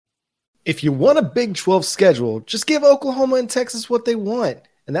If you want a Big 12 schedule, just give Oklahoma and Texas what they want.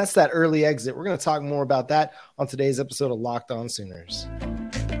 And that's that early exit. We're going to talk more about that on today's episode of Locked On Sooners.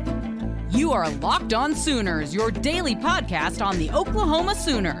 You are Locked On Sooners, your daily podcast on the Oklahoma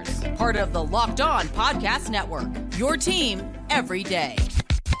Sooners. Part of the Locked On Podcast Network, your team every day.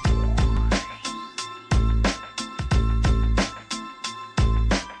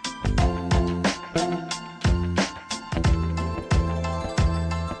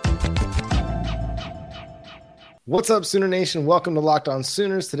 What's up, Sooner Nation? Welcome to Locked On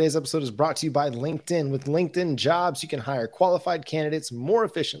Sooners. Today's episode is brought to you by LinkedIn. With LinkedIn Jobs, you can hire qualified candidates more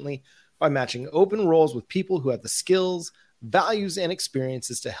efficiently by matching open roles with people who have the skills, values, and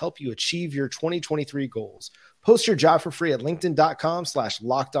experiences to help you achieve your 2023 goals. Post your job for free at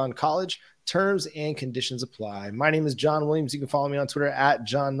linkedin.com/lockedoncollege. Terms and conditions apply. My name is John Williams. You can follow me on Twitter at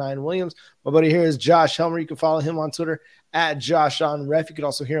John9Williams. My buddy here is Josh Helmer. You can follow him on Twitter at JoshOnRef. You can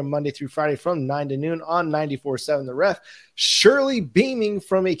also hear him Monday through Friday from 9 to noon on 94.7 The Ref. Surely beaming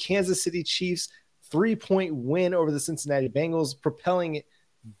from a Kansas City Chiefs 3-point win over the Cincinnati Bengals, propelling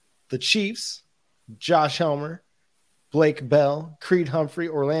the Chiefs, Josh Helmer, Blake Bell, Creed Humphrey,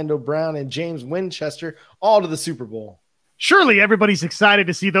 Orlando Brown, and James Winchester all to the Super Bowl. Surely everybody's excited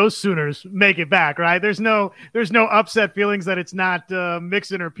to see those Sooners make it back, right? There's no upset feelings that it's not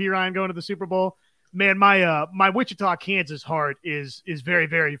Mixon or Pirine going to the Super Bowl. Man, my Wichita, Kansas heart is very,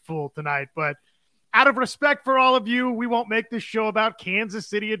 very full tonight. But out of respect for all of you, we won't make this show about Kansas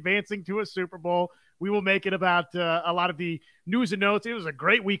City advancing to a Super Bowl. We will make it about a lot of the news and notes. It was a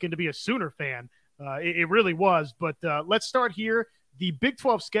great weekend to be a Sooner fan. It really was. But let's start here. The Big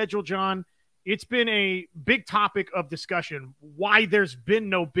 12 schedule, John. It's been a big topic of discussion why there's been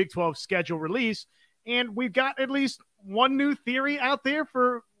no Big 12 schedule release. And we've got at least one new theory out there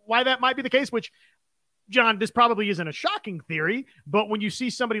for why that might be the case, which, John, this probably isn't a shocking theory, but when you see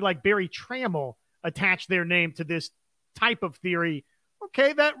somebody like Barry Trammell attach their name to this type of theory,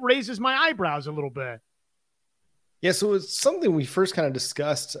 okay, that raises my eyebrows a little bit. Yeah, so it's something we first kind of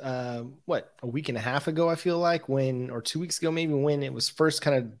discussed, a week and a half ago, I feel like, or 2 weeks ago, maybe, when it was first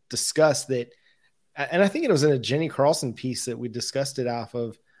kind of discussed that, and I think it was in a Jenny Carlson piece that we discussed it off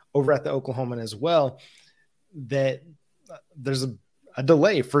of over at the Oklahoman as well, that there's a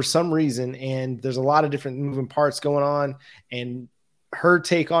delay for some reason, and there's a lot of different moving parts going on, and her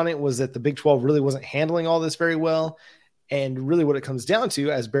take on it was that the Big 12 really wasn't handling all this very well, and really what it comes down to,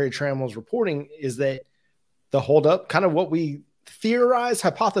 as Barry Trammell's reporting, is that the holdup, kind of what we theorized,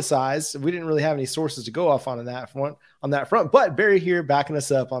 hypothesized. We didn't really have any sources to go off on that front. But Barry here backing us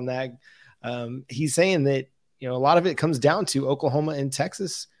up on that. He's saying that, a lot of it comes down to Oklahoma and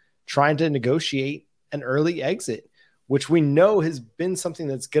Texas trying to negotiate an early exit, which we know has been something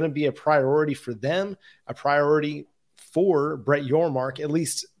that's going to be a priority for them, a priority for Brett Yormark, at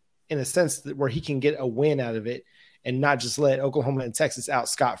least in a sense that where he can get a win out of it and not just let Oklahoma and Texas out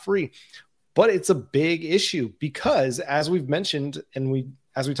scot-free. But it's a big issue because, as we've mentioned, and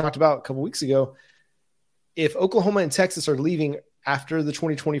as we talked about a couple weeks ago, if Oklahoma and Texas are leaving after the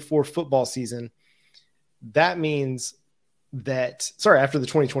 2024 football season, that means that, after the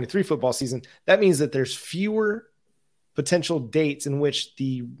 2023 football season, that means that there's fewer potential dates in which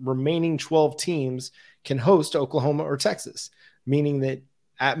the remaining 12 teams can host Oklahoma or Texas, meaning that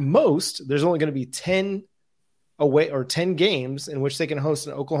at most there's only going to be 10 away or 10 games in which they can host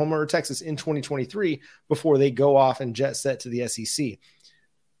an Oklahoma or Texas in 2023 before they go off and jet set to the SEC,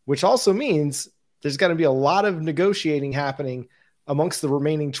 which also means there's going to be a lot of negotiating happening amongst the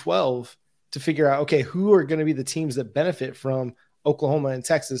remaining 12 to figure out, okay, who are going to be the teams that benefit from Oklahoma and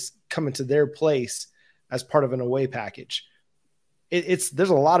Texas coming to their place as part of an away package. There's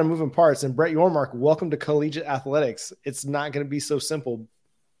a lot of moving parts, and Brett Yormark, welcome to collegiate athletics. It's not going to be so simple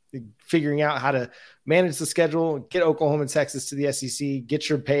figuring out how to manage the schedule, get Oklahoma and Texas to the SEC, get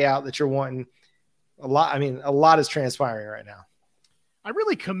your payout that you're wanting. A lot is transpiring right now. I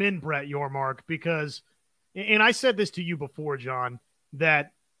really commend Brett Yormark because, and I said this to you before, John,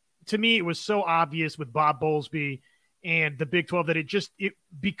 that to me it was so obvious with Bob Bowlesby and the Big 12 that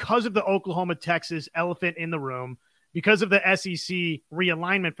because of the Oklahoma-Texas elephant in the room, because of the SEC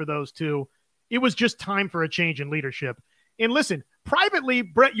realignment for those two, it was just time for a change in leadership. And listen, privately,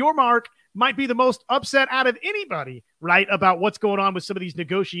 Brett Yormark might be the most upset out of anybody, right, about what's going on with some of these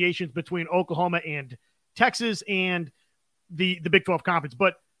negotiations between Oklahoma and Texas and the Big 12 Conference.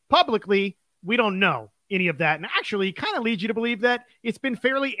 But publicly, we don't know any of that. And actually, kind of leads you to believe that it's been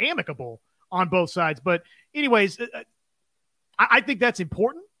fairly amicable on both sides. But anyways, I think that's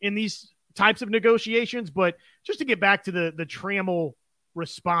important in these types of negotiations. But just to get back to the Trammell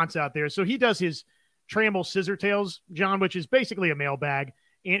response out there. So he does his Trammell Scissor Tales, John, which is basically a mailbag.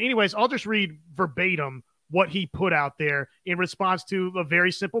 And anyways, I'll just read verbatim what he put out there in response to a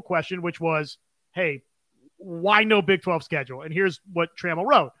very simple question, which was, hey, why no Big 12 schedule? And here's what Trammell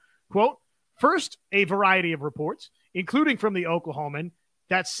wrote, quote, first, a variety of reports, including from the Oklahoman,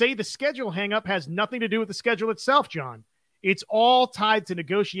 that say the schedule hang-up has nothing to do with the schedule itself, John. It's all tied to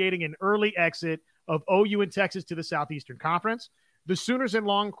negotiating an early exit of OU and Texas to the Southeastern Conference. The Sooners and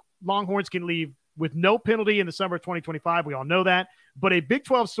Longhorns can leave with no penalty in the summer of 2025. We all know that. But a Big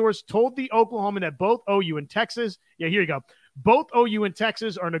 12 source told the Oklahoman that both OU and Texas, here you go, both OU and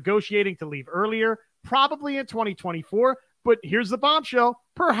Texas are negotiating to leave earlier, probably in 2024. But here's the bombshell,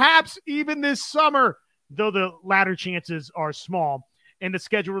 perhaps even this summer, though the latter chances are small. And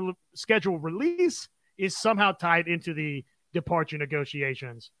the schedule release is somehow tied into the departure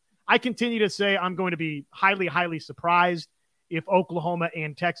negotiations. I continue to say I'm going to be highly, highly surprised if Oklahoma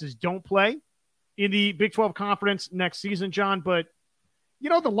and Texas don't play in the Big 12 Conference next season, John. But,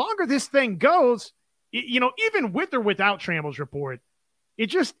 the longer this thing goes, even with or without Trammell's report,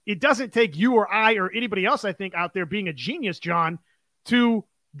 it doesn't take you or I or anybody else, I think, out there being a genius, John, to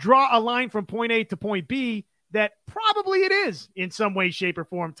draw a line from point A to point B that probably it is in some way, shape, or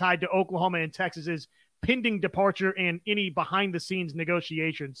form tied to Oklahoma and Texas's pending departure and any behind-the-scenes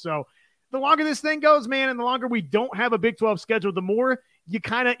negotiations. So the longer this thing goes, man, and the longer we don't have a Big 12 schedule, the more you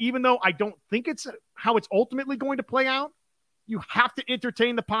kind of, even though I don't think it's how it's ultimately going to play out, you have to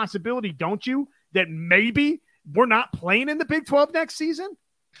entertain the possibility, don't you, that maybe we're not playing in the Big 12 next season?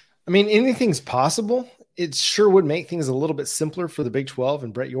 I mean, anything's possible. It sure would make things a little bit simpler for the Big 12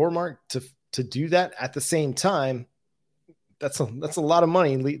 and Brett Yormark to do that. At the same time, that's a lot of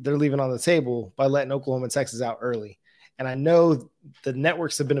money they're leaving on the table by letting Oklahoma and Texas out early. And I know the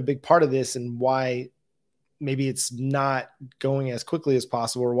networks have been a big part of this and why maybe it's not going as quickly as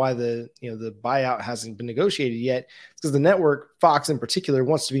possible, or why the buyout hasn't been negotiated yet. It's because the network, Fox in particular,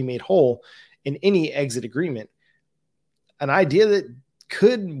 wants to be made whole in any exit agreement. An idea that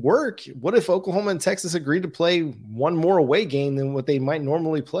could work. What if Oklahoma and Texas agreed to play one more away game than what they might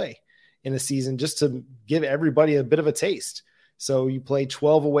normally play in a season, just to give everybody a bit of a taste? So you play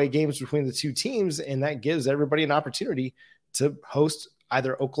 12 away games between the two teams, and that gives everybody an opportunity to host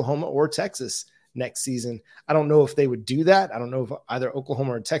either Oklahoma or Texas next season. I don't know if they would do that. I don't know if either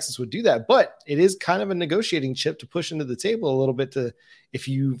Oklahoma or Texas would do that, but it is kind of a negotiating chip to push into the table a little bit, to, if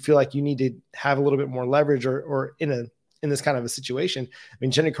you feel like you need to have a little bit more leverage or in this kind of a situation. I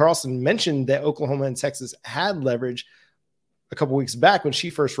mean, Jenny Carlson mentioned that Oklahoma and Texas had leverage a couple weeks back when she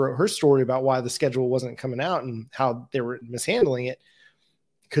first wrote her story about why the schedule wasn't coming out and how they were mishandling it.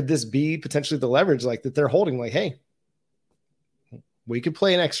 Could this be potentially the leverage like that they're holding? Like, hey, we could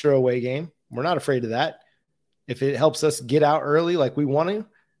play an extra away game. We're not afraid of that. If it helps us get out early like we want to,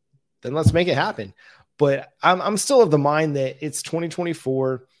 then let's make it happen. But I'm still of the mind that it's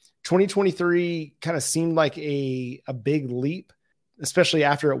 2024. 2023 kind of seemed like a big leap, especially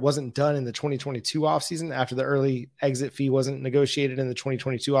after it wasn't done in the 2022 offseason, after the early exit fee wasn't negotiated in the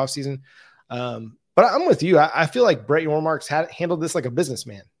 2022 offseason. But I'm with you. I feel like Brett Yormark's handled this like a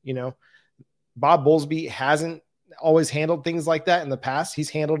businessman. Bob Bowlesby hasn't always handled things like that in the past. He's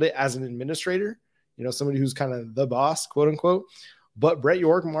handled it as an administrator, somebody who's kind of the boss, quote unquote. But Brett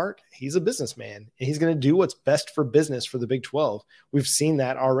Yormark, he's a businessman, and he's going to do what's best for business for the Big 12. We've seen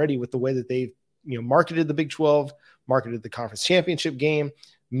that already with the way that they've marketed the Big 12, marketed the conference championship game,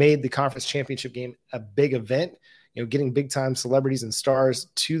 made the conference championship game a big event, getting big time celebrities and stars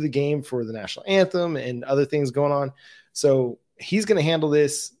to the game for the national anthem and other things going on. So he's going to handle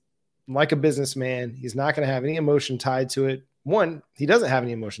this like a businessman. He's not going to have any emotion tied to it. One, he doesn't have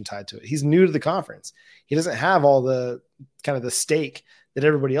any emotion tied to it. He's new to the conference. He doesn't have all the kind of the stake that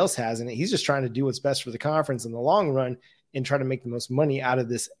everybody else has in it. He's just trying to do what's best for the conference in the long run and try to make the most money out of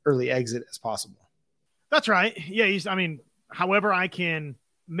this early exit as possible. That's right. Yeah. However I can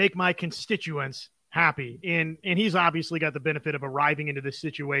make my constituents happy. And he's obviously got the benefit of arriving into this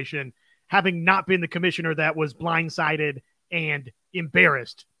situation, having not been the commissioner that was blindsided and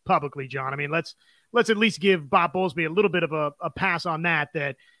embarrassed publicly, John. I mean, let's at least give Bob Bowlesby a little bit of a pass on that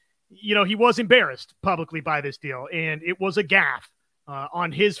he was embarrassed publicly by this deal, and it was a gaffe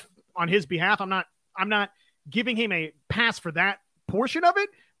on his behalf. I'm not giving him a pass for that portion of it,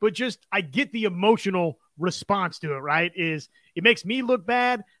 but just I get the emotional response to it, right? It makes me look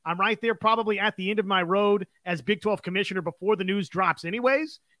bad. I'm right there probably at the end of my road as Big 12 commissioner before the news drops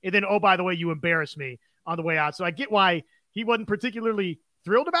anyways. And then, oh, by the way, you embarrassed me on the way out. So I get why he wasn't particularly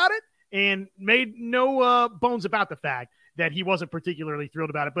thrilled about it and made no bones about the fact that he wasn't particularly thrilled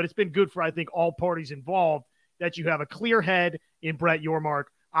about it. But it's been good for, I think, all parties involved that you have a clear head in Brett Yormark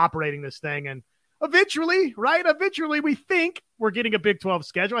operating this thing. And eventually, right? Eventually, we think we're getting a Big 12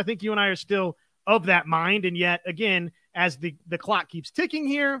 schedule. I think you and I are still of that mind. And yet, again, as the clock keeps ticking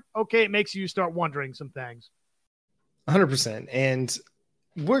here, okay, it makes you start wondering some things. 100%. And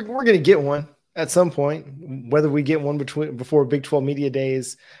we're going to get one at some point, whether we get one before Big 12 media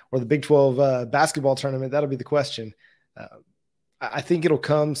days or the Big 12 basketball tournament. That'll be the question. I think it'll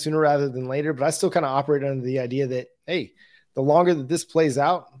come sooner rather than later, but I still kind of operate under the idea that, hey, the longer that this plays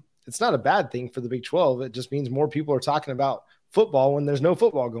out, it's not a bad thing for the Big 12. It just means more people are talking about football when there's no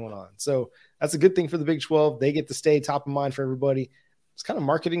football going on. So that's a good thing for the Big 12. They get to stay top of mind for everybody. It's kind of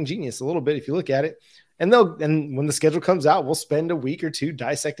marketing genius a little bit if you look at it. And when the schedule comes out, we'll spend a week or two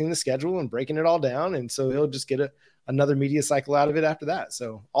dissecting the schedule and breaking it all down. And so he'll just get another media cycle out of it after that.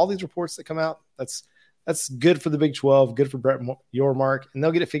 So all these reports that come out, that's good for the Big 12, good for Brett Yormark, and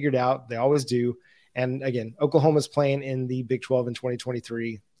they'll get it figured out. They always do. And again, Oklahoma's playing in the Big 12 in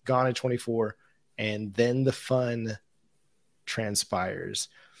 2023, gone in 24, and then the fun transpires.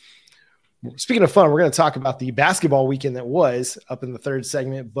 Speaking of fun, we're going to talk about the basketball weekend that was up in the third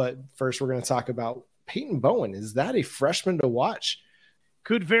segment, but first we're going to talk about Peyton Bowen. Is that a freshman to watch?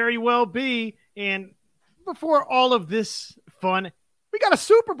 Could very well be. And before all of this fun, we got a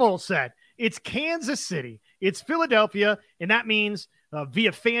Super Bowl set. It's Kansas City, it's Philadelphia, and that means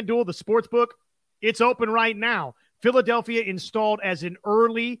via FanDuel, the sportsbook, it's open right now. Philadelphia installed as an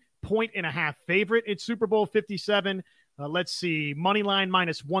early 1.5 favorite. It's Super Bowl 57. Let's see, money line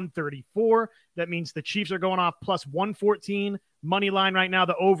minus 134. That means the Chiefs are going off plus 114. Money line right now,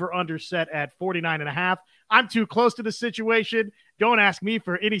 the over-under set at 49.5. I'm too close to the situation. Don't ask me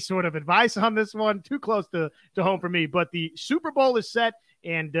for any sort of advice on this one. Too close to home for me. But the Super Bowl is set,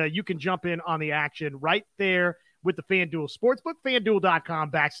 and you can jump in on the action right there with the FanDuel Sportsbook,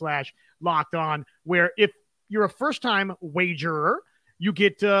 FanDuel.com/locked on, where if you're a first-time wagerer, you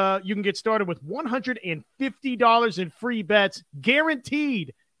can get started with $150 in free bets,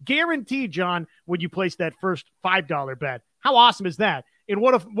 guaranteed, John, when you place that first $5 bet. How awesome is that? And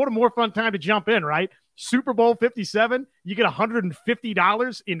what a more fun time to jump in, right? Super Bowl 57, you get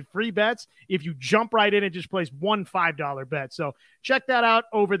 $150 in free bets if you jump right in and just place one $5 bet. So check that out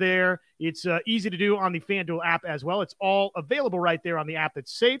over there. It's easy to do on the FanDuel app as well. It's all available right there on the app.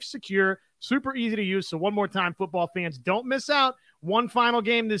 That's safe, secure, super easy to use. So one more time, football fans, don't miss out. One final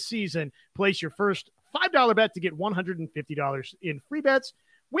game this season. Place your first $5 bet to get $150 in free bets.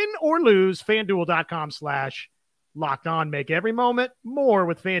 Win or lose, FanDuel.com/locked on. Make every moment more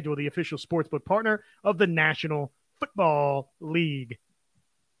with FanDuel, the official sportsbook partner of the National Football League.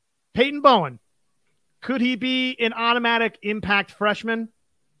 Peyton Bowen, could he be an automatic impact freshman?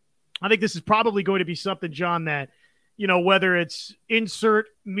 I think this is probably going to be something, John, that, whether it's insert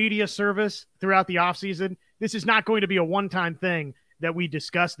media service throughout the offseason, this is not going to be a one-time thing that we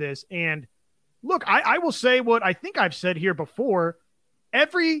discuss this. And look, I will say what I think I've said here before.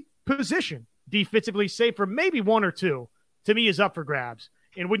 Every position defensively, save for maybe one or two, to me is up for grabs.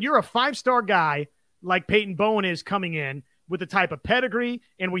 And when you're a five-star guy like Peyton Bowen is coming in with the type of pedigree,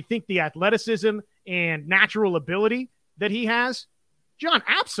 and we think the athleticism and natural ability that he has, John,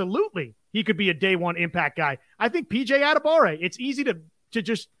 absolutely, he could be a day one impact guy. I think PJ Adebawore, it's easy to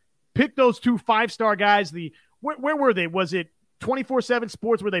just pick those two five-star guys. Where were they? Was it 24/7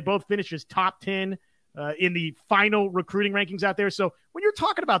 Sports where they both finished as top 10 in the final recruiting rankings out there? So when you're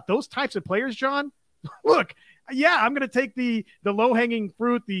talking about those types of players, John, look, yeah, I'm going to take the low-hanging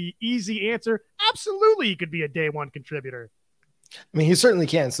fruit, the easy answer. Absolutely, he could be a day one contributor. I mean, he certainly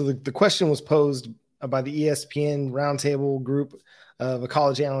can. So the question was posed by the ESPN roundtable group of a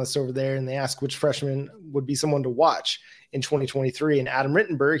college analyst over there, and they asked which freshman would be someone to watch in 2023. And Adam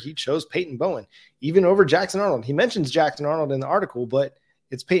Rittenberg, he chose Peyton Bowen, even over Jackson Arnold. He mentions Jackson Arnold in the article, but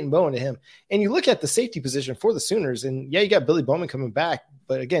it's Peyton Bowen to him. And you look at the safety position for the Sooners, and yeah, you got Billy Bowman coming back,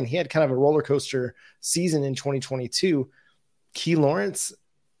 but again, he had kind of a roller coaster season in 2022. Key Lawrence,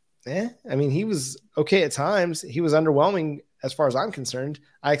 I mean, he was okay at times. He was underwhelming as far as I'm concerned.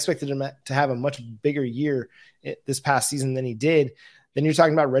 I expected him to have a much bigger year this past season than he did. Then you're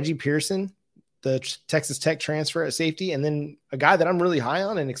talking about Reggie Pearson, the Texas Tech transfer at safety, and then a guy that I'm really high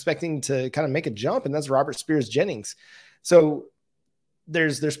on and expecting to kind of make a jump, and that's Robert Spears Jennings. So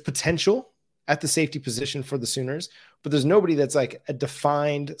there's potential at the safety position for the Sooners, but there's nobody that's like a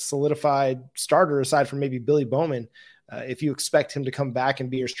defined, solidified starter aside from maybe Billy Bowman. If you expect him to come back and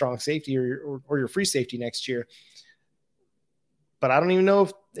be your strong safety or your free safety next year. But I don't even know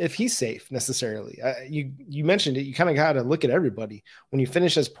if he's safe necessarily. You mentioned it. You kind of got to look at everybody. When you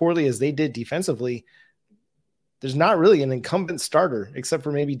finish as poorly as they did defensively, there's not really an incumbent starter except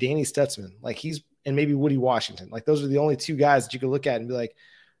for maybe Danny Stutzman. And maybe Woody Washington. Like those are the only two guys that you can look at and be like,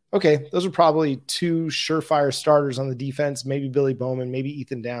 okay, those are probably two surefire starters on the defense, maybe Billy Bowman, maybe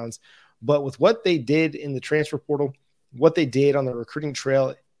Ethan Downs. But with what they did in the transfer portal, what they did on the recruiting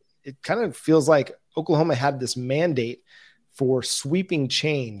trail, it kind of feels like Oklahoma had this mandate for sweeping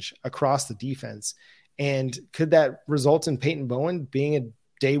change across the defense. And could that result in Peyton Bowen being a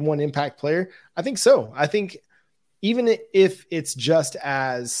day one impact player? I think so. I think even if it's just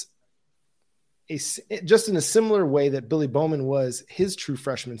in a similar way that Billy Bowman was his true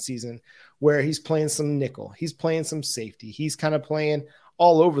freshman season, where he's playing some nickel, he's playing some safety, he's kind of playing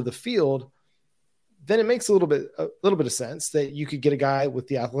all over the field, then it makes a little bit of sense that you could get a guy with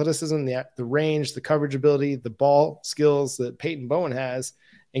the athleticism, the range, the coverage ability, the ball skills that Peyton Bowen has,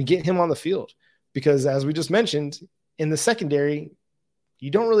 and get him on the field. Because as we just mentioned, in the secondary,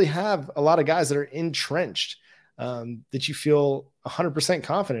 you don't really have a lot of guys that are entrenched that you feel 100%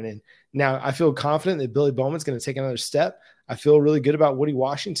 confident in. Now, I feel confident that Billy Bowman's going to take another step. I feel really good about Woody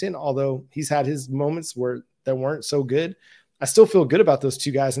Washington, although he's had his moments that weren't so good. I still feel good about those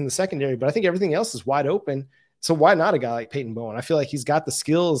two guys in the secondary, but I think everything else is wide open. So why not a guy like Peyton Bowen? I feel like he's got the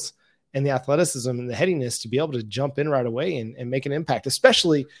skills and the athleticism and the headiness to be able to jump in right away and make an impact,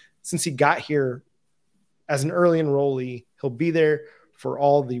 especially since he got here as an early enrollee. He'll be there for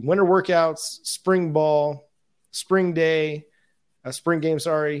all the winter workouts, spring ball, spring game,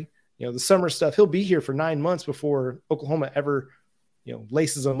 the summer stuff. He'll be here for 9 months before Oklahoma ever,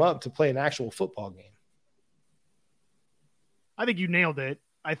 laces him up to play an actual football game. I think you nailed it.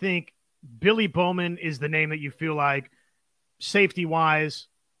 I think Billy Bowman is the name that you feel like safety-wise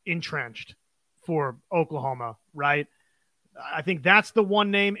entrenched for Oklahoma, right? I think that's the one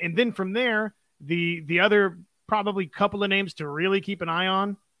name. And then from there, the other probably couple of names to really keep an eye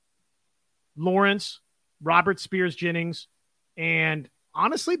on, Lawrence, Robert Spears-Jennings, and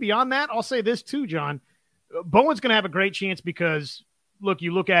honestly, beyond that, I'll say this too, John. Bowen's going to have a great chance because – look,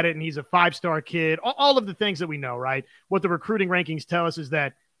 you look at it and he's a 5-star kid, all of the things that we know, right? What the recruiting rankings tell us is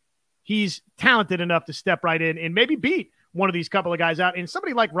that he's talented enough to step right in and maybe beat one of these couple of guys out. And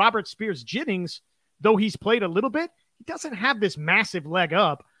somebody like Robert Spears-Jennings, though he's played a little bit, he doesn't have this massive leg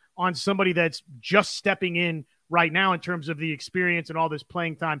up on somebody that's just stepping in right now in terms of the experience and all this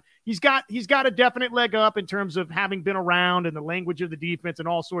playing time. He's got a definite leg up in terms of having been around and the language of the defense and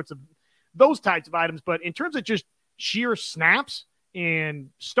all sorts of those types of items. But in terms of just sheer snaps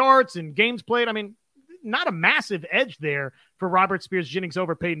and starts and games played, I mean, not a massive edge there for Robert Spears-Jennings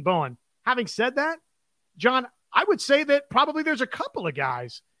over Peyton Bowen. Having said that, John, I would say that probably there's a couple of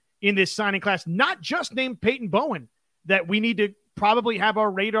guys in this signing class, not just named Peyton Bowen, that we need to probably have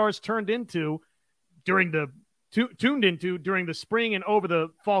our radars tuned into during the spring and over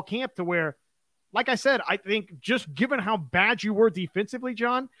the fall camp, to where, like I said, I think just given how bad you were defensively,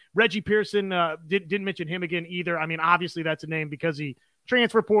 John, Reggie Pearson, didn't mention him again either. I mean, obviously that's a name because he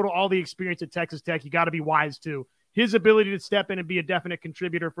transfer portal, all the experience at Texas Tech. You got to be wise to his ability to step in and be a definite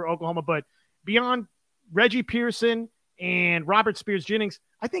contributor for Oklahoma. But beyond Reggie Pearson and Robert Spears-Jennings,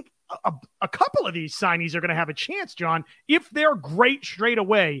 I think a couple of these signees are going to have a chance, John, if they're great straight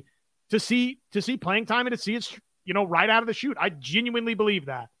away, to see playing time and to see it, right out of the chute. I genuinely believe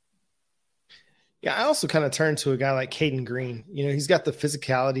that. Yeah, I also kind of turn to a guy like Caden Green. He's got the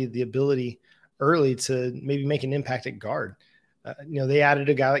physicality, the ability early to maybe make an impact at guard. They added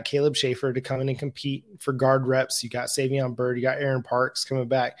a guy like Caleb Schaefer to come in and compete for guard reps. You got Savion Byrd, you got Aaron Parks coming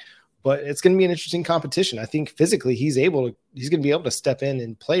back, but it's going to be an interesting competition. I think physically he's going to be able to step in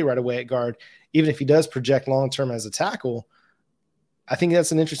and play right away at guard, even if he does project long-term as a tackle. I think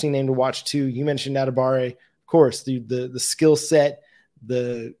that's an interesting name to watch too. You mentioned Adebawore, of course, the skill set,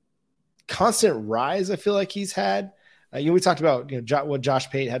 the constant rise I feel like he's had. We talked about what Josh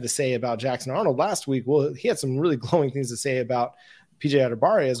Pate had to say about Jackson Arnold last week. Well, he had some really glowing things to say about PJ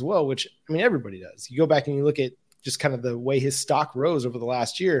Adebawore as well, which, I mean, everybody does. You go back and you look at just kind of the way his stock rose over the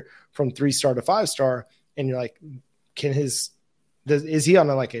last year from 3-star to 5-star, and you're like, is he on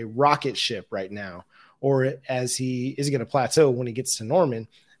a rocket ship right now? Or is he going to plateau when he gets to Norman?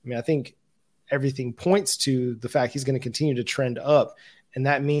 I mean, I think everything points to the fact he's going to continue to trend up. And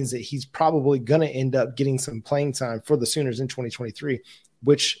that means that he's probably going to end up getting some playing time for the Sooners in 2023,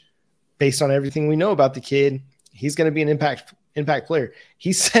 which, based on everything we know about the kid, he's going to be an impact player.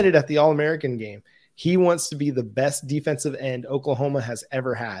 He said it at the All-American game. He wants to be the best defensive end Oklahoma has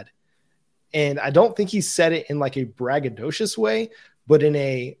ever had. And I don't think he said it in like a braggadocious way, but in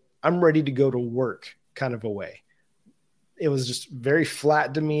a I'm ready to go to work kind of a way. It was just very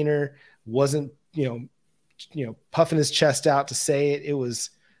flat demeanor, wasn't, puffing his chest out to say it. It was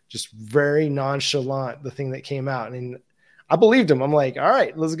just very nonchalant, the thing that came out. And I believed him. I'm like, all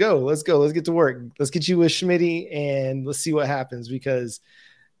right, let's go. Let's get to work. Let's get you with Schmitty and let's see what happens, because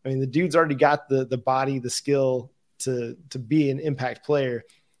I mean, the dude's already got the body, the skill to be an impact player.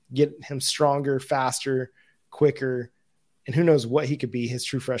 Get him stronger, faster, quicker, and who knows what he could be his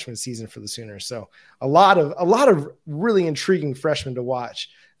true freshman season for the Sooners. So a lot of really intriguing freshmen to watch.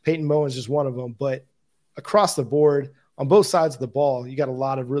 Peyton Bowen's just one of them, but across the board on both sides of the ball, you got a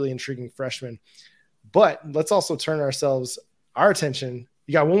lot of really intriguing freshmen. But let's also turn our attention.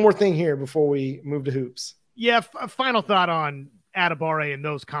 You got one more thing here before we move to hoops. Yeah, final thought on Adebawore and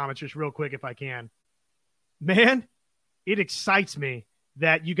those comments, just real quick if I can. Man, it excites me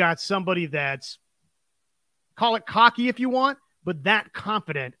that you got somebody that's, call it cocky if you want, but that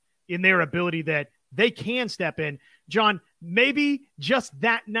confident in their ability that they can step in. John, maybe just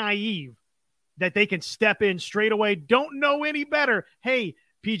that naive that they can step in straight away, don't know any better. Hey,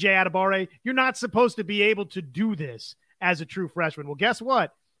 PJ Adebawore, you're not supposed to be able to do this as a true freshman. Well, guess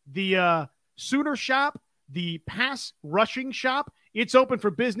what? The Sooner shop, the pass rushing shop, it's open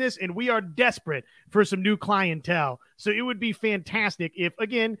for business, and we are desperate for some new clientele. So it would be fantastic if,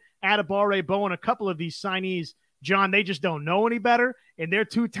 again, Adebawore, Bowen, a couple of these signees, John, they just don't know any better, and they're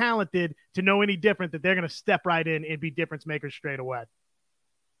too talented to know any different, that they're going to step right in and be difference makers straight away.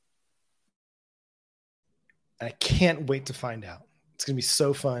 I can't wait to find out. It's going to be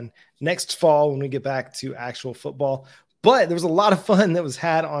so fun next fall when we get back to actual football. But there was a lot of fun that was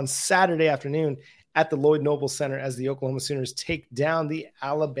had on Saturday afternoon at the Lloyd Noble Center as the Oklahoma Sooners take down the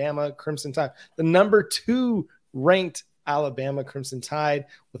Alabama Crimson Tide, the number 2 ranked Alabama Crimson Tide,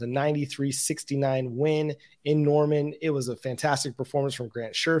 with a 93-69 win in Norman. It was a fantastic performance from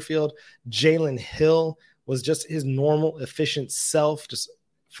Grant Sherfield. Jalen Hill was just his normal, efficient self, just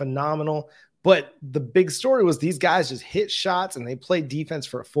phenomenal. But the big story was these guys just hit shots and they played defense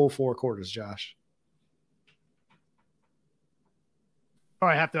for a full 4 quarters, Josh. Oh,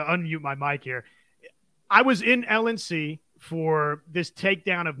 I have to unmute my mic here. I was in LNC for this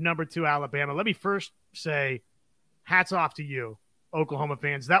takedown of number 2 Alabama. Let me first say hats off to you, Oklahoma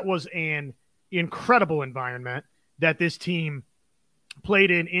fans. That was an incredible environment that this team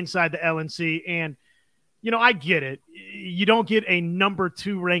played in inside the LNC. And, you know, I get it. You don't get a number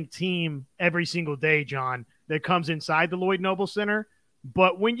 2 ranked team every single day, John, that comes inside the Lloyd Noble Center.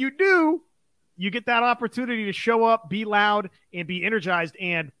 But when you do, you get that opportunity to show up, be loud, and be energized.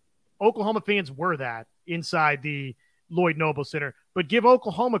 And Oklahoma fans were that inside the Lloyd Noble Center. But give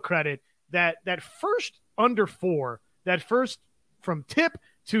Oklahoma credit that first under 4, that first from tip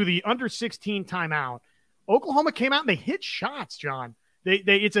to the under 16 timeout, Oklahoma came out and they hit shots, John.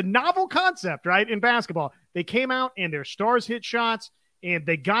 It's a novel concept, right, in basketball. They came out and their stars hit shots, and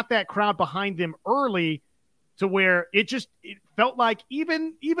they got that crowd behind them early to where it felt like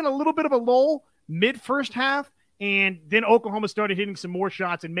even a little bit of a lull mid first half. And then Oklahoma started hitting some more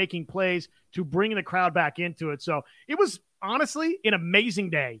shots and making plays to bring the crowd back into it. So it was honestly an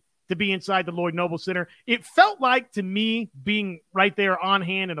amazing day to be inside the Lloyd Noble Center. It felt like, to me, being right there on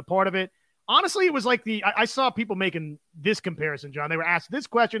hand and a part of it, honestly, it was like I saw people making this comparison, John. They were asked this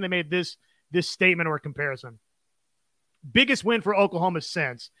question. They made this statement or comparison. Biggest win for Oklahoma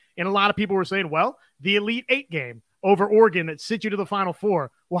since. And a lot of people were saying, well, the Elite 8 game over Oregon that sent you to the Final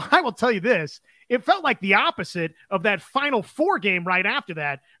Four. Well, I will tell you this. It felt like the opposite of that Final Four game right after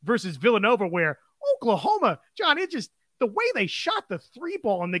that versus Villanova, where Oklahoma, John, the way they shot the 3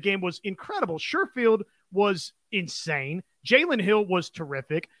 ball in the game was incredible. Sherfield was insane. Jalen Hill was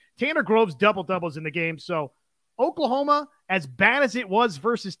terrific. Tanner Groves double-doubles in the game. So Oklahoma, as bad as it was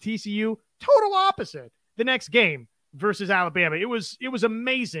versus TCU, total opposite the next game versus Alabama. It was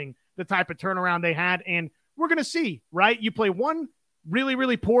amazing the type of turnaround they had, and we're going to see, right? You play one really,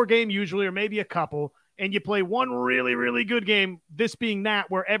 really poor game usually, or maybe a couple, and you play one really, really good game, this being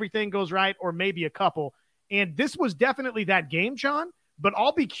that, where everything goes right, or maybe a couple. And this was definitely that game, John, but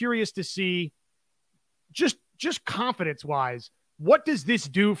I'll be curious to see just confidence-wise, what does this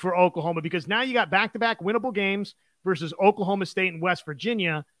do for Oklahoma? Because now you got back-to-back winnable games versus Oklahoma State and West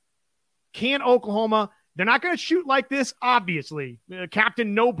Virginia. Can Oklahoma – they're not going to shoot like this, obviously.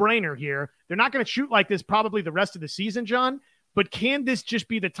 Captain no-brainer here. They're not going to shoot like this probably the rest of the season, John. But can this just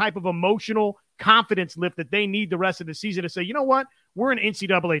be the type of emotional confidence lift that they need the rest of the season to say, you know what, we're an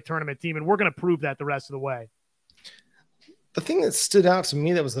NCAA tournament team, and we're going to prove that the rest of the way? The thing that stood out to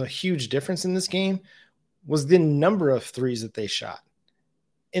me that was a huge difference in this game was the number of threes that they shot.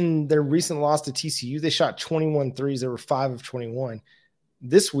 In their recent loss to TCU, they shot 21 threes. They were 5 of 21.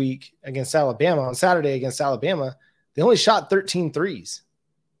 This week against Alabama, on Saturday against Alabama, they only shot 13 threes,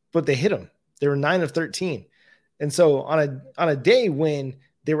 but they hit them. They were 9 of 13. And so on a day when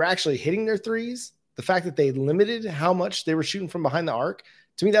they were actually hitting their threes, the fact that they limited how much they were shooting from behind the arc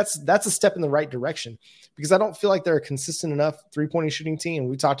to me, that's a step in the right direction, because I don't feel like they're a consistent enough 3-point shooting team.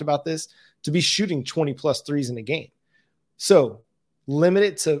 We talked about this, to be shooting 20 plus threes in a game. So limit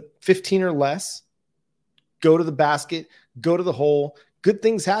it to 15 or less, go to the basket, go to the hole. Good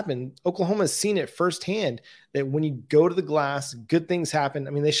things happen. Oklahoma has seen it firsthand that when you go to the glass, good things happen.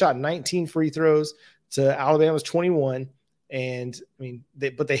 I mean, they shot 19 free throws to Alabama's 21. And I mean,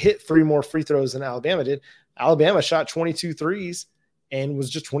 they hit 3 more free throws than Alabama did. Alabama shot 22 threes and was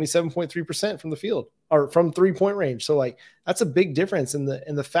just 27.3% from the field, or from 3-point range. So like, that's a big difference. And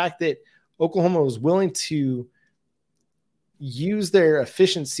the fact that Oklahoma was willing to use their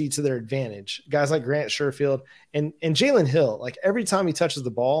efficiency to their advantage. Guys like Grant Sherfield and Jalen Hill, like every time he touches the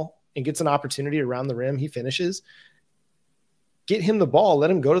ball and gets an opportunity around the rim, he finishes. Get him the ball,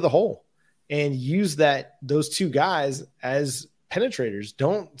 let him go to the hole, and use those 2 guys as penetrators.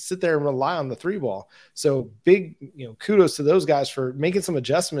 Don't sit there and rely on the 3 ball. So big, kudos to those guys for making some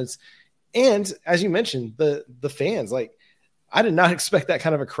adjustments. And as you mentioned, the fans, like, I did not expect that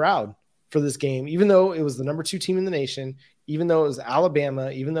kind of a crowd for this game, even though it was the number 2 team in the nation, even though it was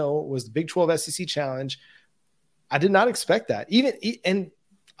Alabama, even though it was the Big 12 SEC Challenge. I did not expect that. And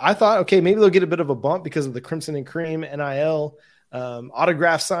I thought, okay, maybe they'll get a bit of a bump because of the Crimson and Cream NIL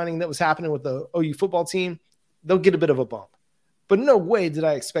autograph signing that was happening with the OU football team. They'll get a bit of a bump. But no way did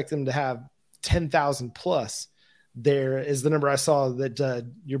I expect them to have 10,000 plus. There is the number I saw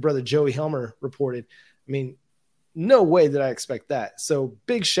that your brother Joey Helmer reported. I mean, no way did I expect that. So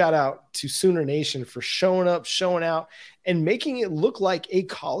big shout out to Sooner Nation for showing up, showing out, and making it look like a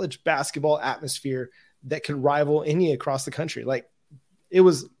college basketball atmosphere that could rival any across the country. Like, it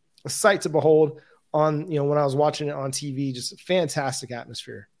was a sight to behold on, when I was watching it on TV, just a fantastic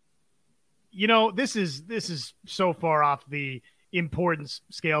atmosphere. This is so far off the importance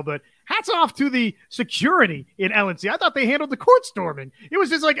scale, but hats off to the security in LNC. I thought they handled the court storming. It was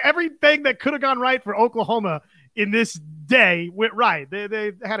just like everything that could have gone right for Oklahoma in this day went right.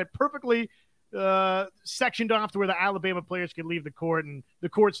 They had it perfectly sectioned off to where the Alabama players could leave the court, and the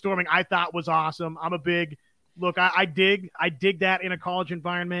court storming I thought was awesome. I'm a big look. I dig that in a college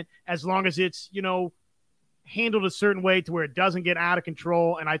environment, as long as it's, handled a certain way to where it doesn't get out of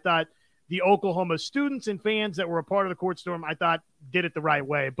control. And I thought the Oklahoma students and fans that were a part of the court storm, I thought did it the right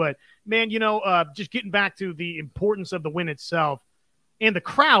way. But man, just getting back to the importance of the win itself and the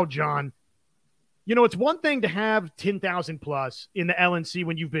crowd, John, it's one thing to have 10,000 plus in the LNC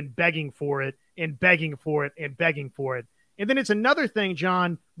when you've been begging for it and begging for it and begging for it. And then it's another thing,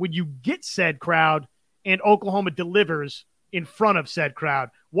 John, when you get said crowd and Oklahoma delivers in front of said crowd.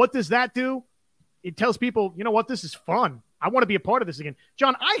 What does that do? It tells people, you know what, this is fun. I want to be a part of this again.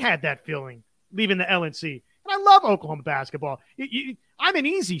 John, I had that feeling leaving the LNC. And I love Oklahoma basketball. I'm an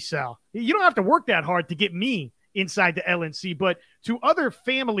easy sell. You don't have to work that hard to get me inside the LNC. But to other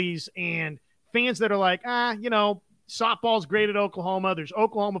families and fans that are like, softball's great at Oklahoma. There's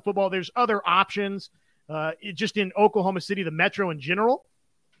Oklahoma football. There's other options just in Oklahoma City, the metro in general.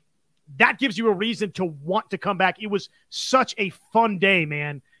 That gives you a reason to want to come back. It was such a fun day,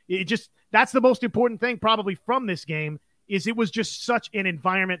 man. That's the most important thing probably from this game, is it was just such an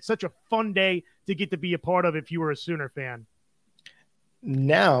environment, such a fun day to get to be a part of if you were a Sooner fan.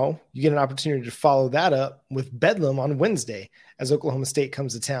 Now you get an opportunity to follow that up with Bedlam on Wednesday as Oklahoma State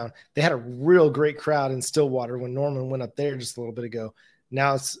comes to town. They had a real great crowd in Stillwater when Norman went up there just a little bit ago.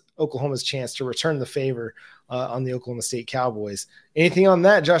 Now it's Oklahoma's chance to return the favor on the Oklahoma State Cowboys. Anything on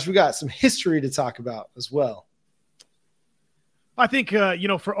that, Josh? We got some history to talk about as well. I think,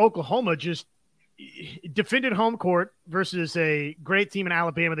 for Oklahoma, just defended home court versus a great team in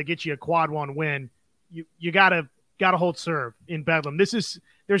Alabama that gets you a quad one win. You gotta hold serve in Bedlam.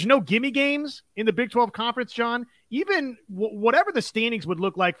 There's no gimme games in the Big 12 Conference, John. Even whatever the standings would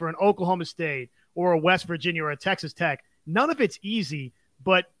look like for an Oklahoma State or a West Virginia or a Texas Tech, none of it's easy.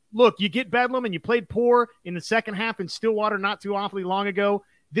 But look, you get Bedlam and you played poor in the second half in Stillwater not too awfully long ago.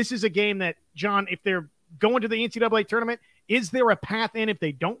 This is a game that, John, if they're going to the NCAA tournament, is there a path in if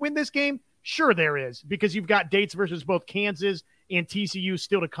they don't win this game? Sure there is, because you've got dates versus both Kansas and TCU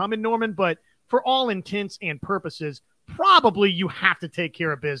still to come in Norman. But for all intents and purposes, probably you have to take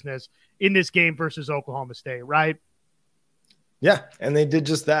care of business in this game versus Oklahoma State, right? Yeah, and they did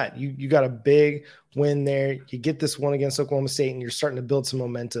just that. You got a big win there. You get this one against Oklahoma State, and you're starting to build some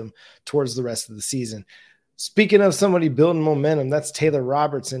momentum towards the rest of the season. Speaking of somebody building momentum, that's Taylor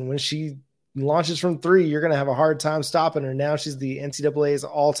Robertson. When she launches from three, you're going to have a hard time stopping her. Now she's the NCAA's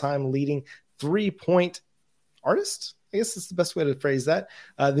all-time leading 3-point artist. I guess that's the best way to phrase that.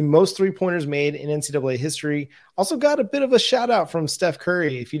 The most 3-pointers made in NCAA history. Also got a bit of a shout out from Steph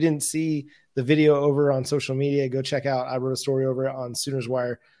Curry. If you didn't see the video over on social media, go check out. I wrote a story over it on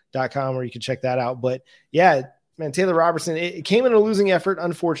SoonersWire.com where you can check that out. But yeah, man, Taylor Robertson, it came in a losing effort,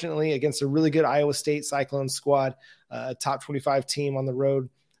 unfortunately, against a really good Iowa State Cyclones squad, a top 25 team on the road.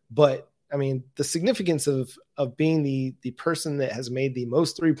 But I mean, the significance of being the person that has made the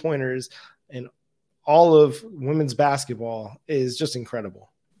most 3-pointers in all of women's basketball is just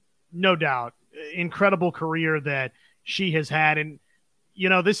incredible. No doubt. Incredible career that she has had. And, you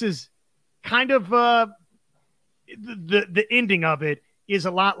know, this is kind of the ending of it is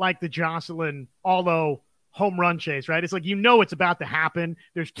a lot like the Jocelyn Allo home run chase, right? It's like, you know, it's about to happen.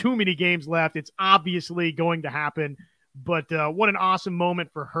 There's too many games left. It's obviously going to happen. But what an awesome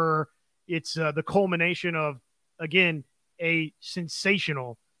moment for her. It's the culmination of, again, a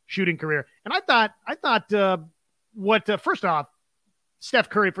sensational shooting career. And I thought first off, Steph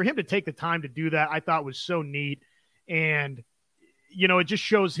Curry, for him to take the time to do that, I thought was so neat. And, you know, it just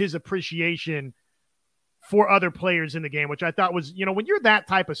shows his appreciation for other players in the game, which I thought was, you know, when you're that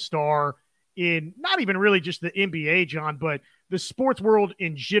type of star in not even really just the NBA, John, but the sports world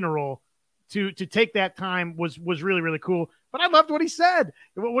in general, to take that time was really, really cool. But I loved what he said.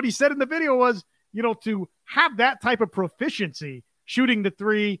 What he said in the video was, you know, to have that type of proficiency shooting the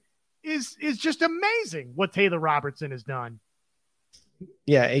three is just amazing what Taylor Robertson has done.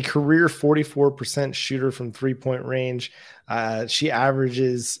 Yeah, a career 44% shooter from 3-point range. She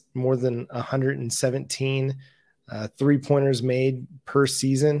averages more than 117 3-pointers made per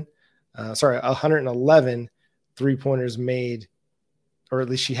season. 111 3-pointers made, or at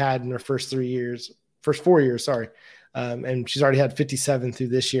least she had in her first 4 years. And she's already had 57 through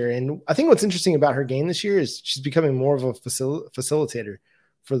this year. And I think what's interesting about her game this year is she's becoming more of a facilitator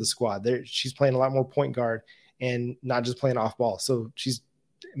for the squad. She's playing a lot more point guard and not just playing off ball. So she's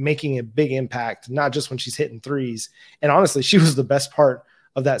making a big impact, not just when she's hitting threes. And honestly, she was the best part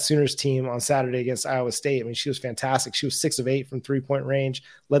of that Sooners team on Saturday against Iowa State. I mean, she was fantastic. She was 6 of 8 from 3-point range,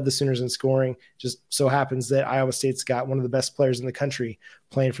 led the Sooners in scoring. Just so happens that Iowa State's got one of the best players in the country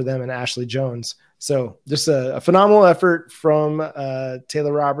playing for them in Ashley Jones. So just a phenomenal effort from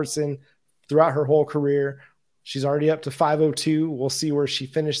Taylor Robertson throughout her whole career. She's already up to 502. We'll see where she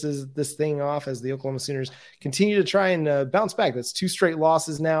finishes this thing off as the Oklahoma Sooners continue to try and bounce back. That's 2 straight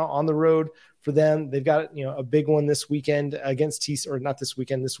losses now on the road for them. They've got, you know, a big one this weekend against this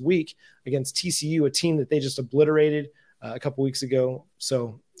week against TCU, a team that they just obliterated a couple weeks ago.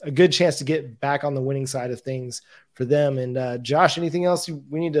 So a good chance to get back on the winning side of things for them. And Josh, anything else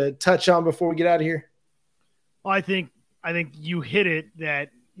we need to touch on before we get out of here? Well, I think you hit it that,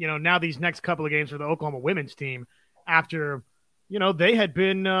 you know, now these next couple of games for the Oklahoma women's team after, you know, they had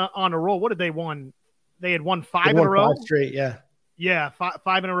been on a roll. What had they won? They had won 5 in a row. 5 straight. Yeah. Yeah.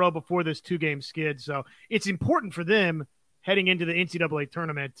 5 in a row before this 2-game skid. So it's important for them heading into the NCAA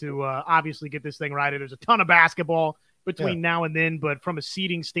tournament to obviously get this thing right. There's a ton of basketball between now and then, but from a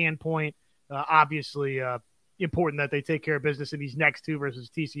seeding standpoint, obviously important that they take care of business in these next 2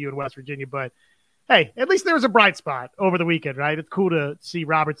 versus TCU and West Virginia. But hey, at least there was a bright spot over the weekend, right? It's cool to see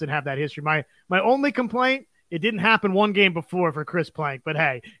Robertson have that history. My only complaint, it didn't happen one game before for Chris Plank, but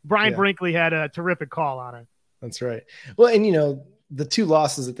hey, Brian Brinkley had a terrific call on it. That's right. Well, and you know, the 2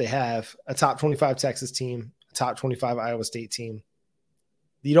 losses that they have, a top 25 Texas team, a top 25 Iowa State team.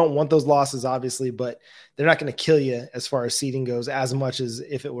 You don't want those losses, obviously, but they're not going to kill you as far as seeding goes as much as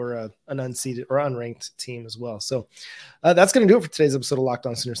if it were an unseeded or unranked team as well. So that's going to do it for today's episode of Locked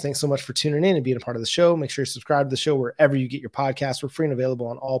On Sooners. Thanks so much for tuning in and being a part of the show. Make sure you subscribe to the show wherever you get your podcasts. We're free and available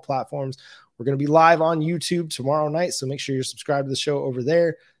on all platforms. We're going to be live on YouTube tomorrow night, so make sure you're subscribed to the show over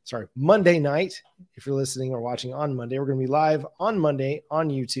there. Monday night, if you're listening or watching on Monday. We're going to be live on Monday on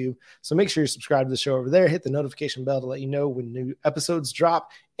YouTube, so make sure you're subscribed to the show over there. Hit the notification bell to let you know when new episodes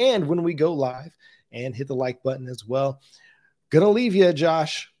drop and when we go live, and hit the like button as well. Going to leave you,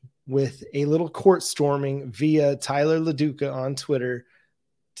 Josh, with a little court storming via Tyler LaDuca on Twitter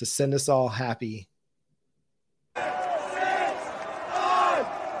to send us all happy.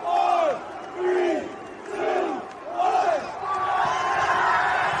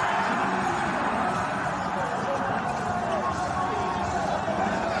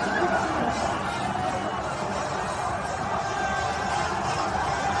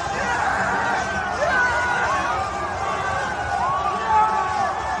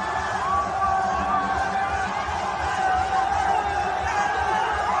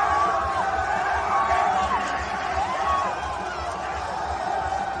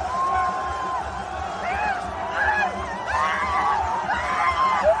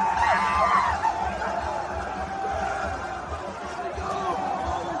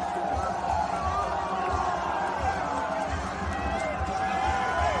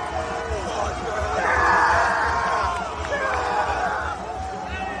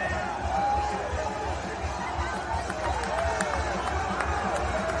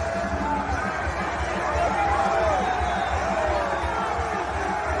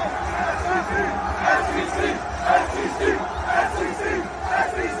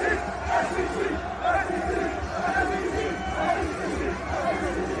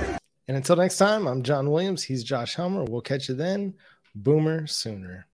 until next time, I'm John Williams. He's Josh Helmer. We'll catch you then. Boomer Sooner.